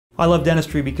I love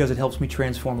dentistry because it helps me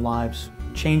transform lives.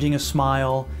 Changing a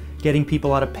smile, getting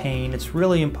people out of pain, it's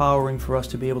really empowering for us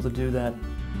to be able to do that.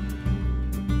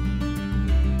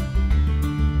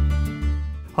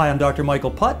 Hi, I'm Dr. Michael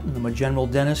Putt, and I'm a general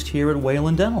dentist here at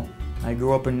Wayland Dental. I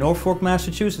grew up in Norfolk,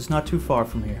 Massachusetts, not too far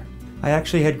from here. I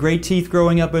actually had great teeth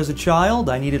growing up as a child.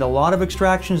 I needed a lot of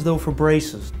extractions though for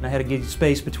braces. I had to get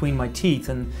space between my teeth,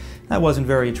 and that wasn't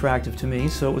very attractive to me,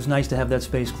 so it was nice to have that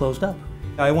space closed up.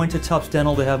 I went to Tufts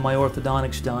Dental to have my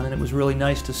orthodontics done, and it was really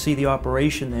nice to see the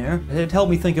operation there. It helped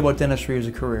me think about dentistry as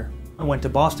a career. I went to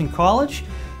Boston College,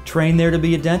 trained there to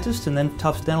be a dentist, and then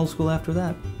Tufts Dental School after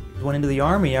that. I went into the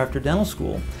Army after dental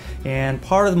school, and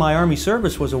part of my Army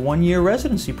service was a one-year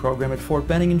residency program at Fort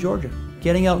Benning in Georgia.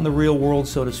 Getting out in the real world,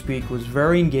 so to speak, was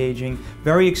very engaging,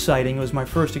 very exciting. It was my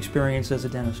first experience as a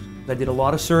dentist. I did a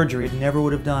lot of surgery I never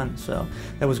would have done, so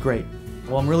that was great.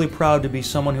 Well, I'm really proud to be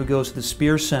someone who goes to the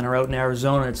Spear Center out in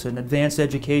Arizona. It's an advanced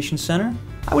education center.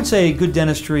 I would say good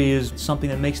dentistry is something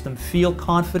that makes them feel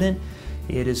confident.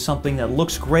 It is something that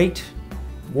looks great,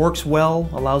 works well,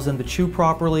 allows them to chew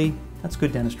properly. That's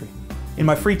good dentistry. In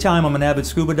my free time, I'm an avid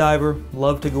scuba diver,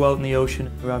 love to go out in the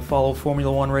ocean. I follow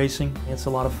Formula One racing. It's a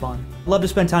lot of fun. Love to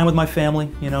spend time with my family.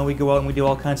 You know, we go out and we do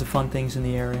all kinds of fun things in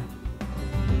the area.